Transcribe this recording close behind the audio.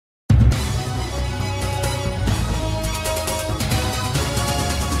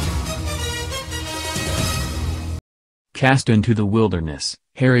cast into the wilderness,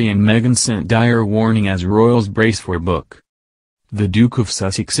 Harry and Meghan sent dire warning as royals brace for book. The Duke of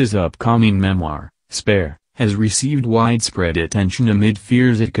Sussex's upcoming memoir, Spare, has received widespread attention amid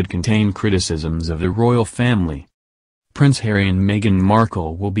fears it could contain criticisms of the royal family. Prince Harry and Meghan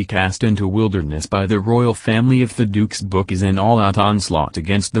Markle will be cast into wilderness by the royal family if the Duke's book is an all-out onslaught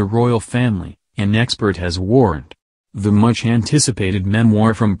against the royal family, an expert has warned. The much-anticipated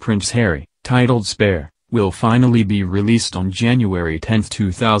memoir from Prince Harry, titled Spare, will finally be released on January 10,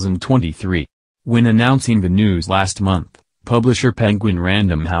 2023. When announcing the news last month, publisher Penguin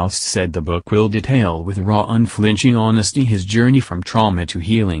Random House said the book will detail with raw unflinching honesty his journey from trauma to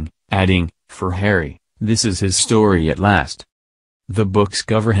healing, adding, "For Harry, this is his story at last." The book's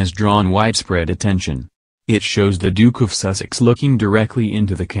cover has drawn widespread attention. It shows the Duke of Sussex looking directly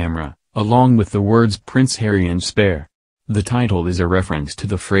into the camera, along with the words Prince Harry and Spare. The title is a reference to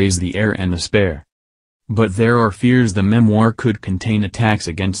the phrase the heir and the spare. But there are fears the memoir could contain attacks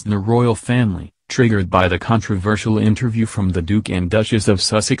against the royal family, triggered by the controversial interview from the Duke and Duchess of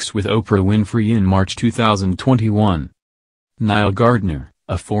Sussex with Oprah Winfrey in March 2021. Niall Gardner,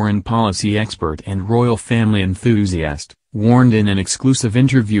 a foreign policy expert and royal family enthusiast, warned in an exclusive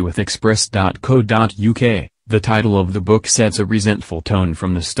interview with Express.co.uk, the title of the book sets a resentful tone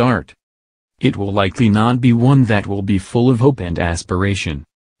from the start. It will likely not be one that will be full of hope and aspiration.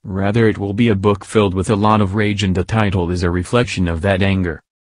 Rather, it will be a book filled with a lot of rage, and the title is a reflection of that anger.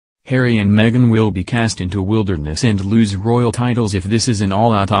 Harry and Meghan will be cast into wilderness and lose royal titles if this is an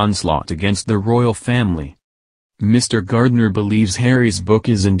all-out onslaught against the royal family. Mr. Gardner believes Harry's book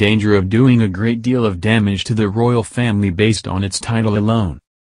is in danger of doing a great deal of damage to the royal family based on its title alone.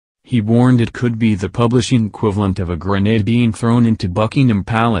 He warned it could be the publishing equivalent of a grenade being thrown into Buckingham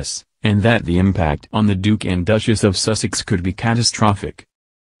Palace, and that the impact on the Duke and Duchess of Sussex could be catastrophic.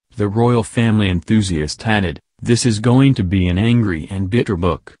 The royal family enthusiast added, "This is going to be an angry and bitter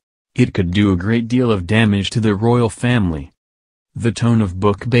book. It could do a great deal of damage to the royal family." The tone of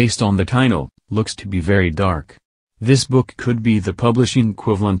book based on the title looks to be very dark. This book could be the publishing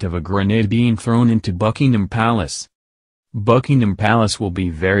equivalent of a grenade being thrown into Buckingham Palace. Buckingham Palace will be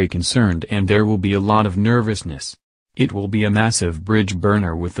very concerned, and there will be a lot of nervousness. It will be a massive bridge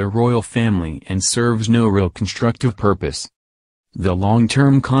burner with the royal family and serves no real constructive purpose. The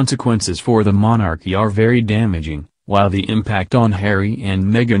long-term consequences for the monarchy are very damaging, while the impact on Harry and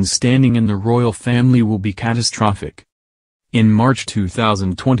Meghan's standing in the royal family will be catastrophic. In March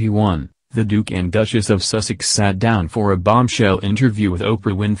 2021, the Duke and Duchess of Sussex sat down for a bombshell interview with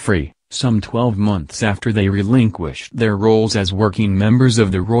Oprah Winfrey, some 12 months after they relinquished their roles as working members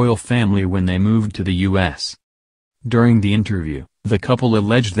of the royal family when they moved to the U.S. During the interview, the couple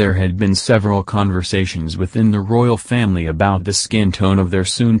alleged there had been several conversations within the royal family about the skin tone of their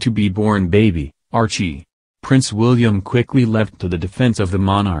soon-to-be-born baby, Archie. Prince William quickly leapt to the defense of the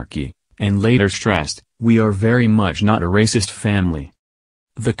monarchy, and later stressed, "We are very much not a racist family."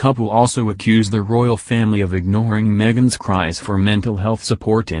 The couple also accused the royal family of ignoring Meghan's cries for mental health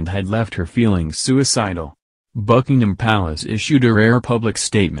support and had left her feeling suicidal. Buckingham Palace issued a rare public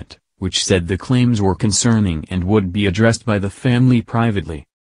statement, which said the claims were concerning and would be addressed by the family privately.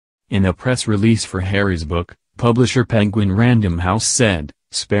 In a press release for Harry's book, publisher Penguin Random House said,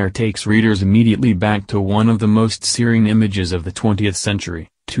 "Spare takes readers immediately back to one of the most searing images of the 20th century,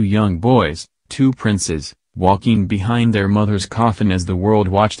 two young boys, two princes, walking behind their mother's coffin as the world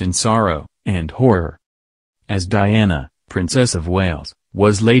watched in sorrow and horror." As Diana, Princess of Wales,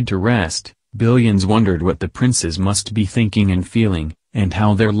 was laid to rest, billions wondered what the princes must be thinking and feeling, and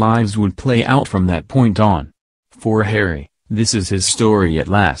how their lives would play out from that point on. For Harry, this is his story at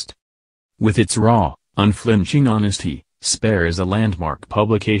last. With its raw, unflinching honesty, Spare is a landmark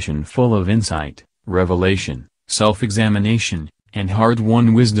publication full of insight, revelation, self-examination, and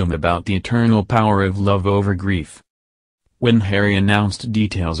hard-won wisdom about the eternal power of love over grief. When Harry announced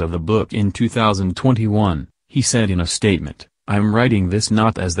details of the book in 2021, he said in a statement, "I'm writing this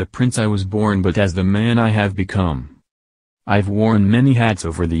not as the prince I was born but as the man I have become. I've worn many hats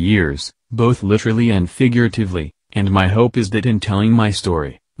over the years, both literally and figuratively, and my hope is that in telling my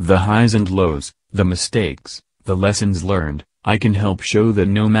story, the highs and lows, the mistakes, the lessons learned, I can help show that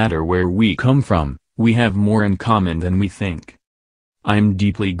no matter where we come from, we have more in common than we think. I'm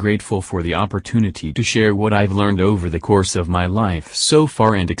deeply grateful for the opportunity to share what I've learned over the course of my life so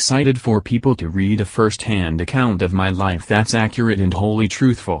far, and excited for people to read a first-hand account of my life that's accurate and wholly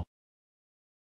truthful."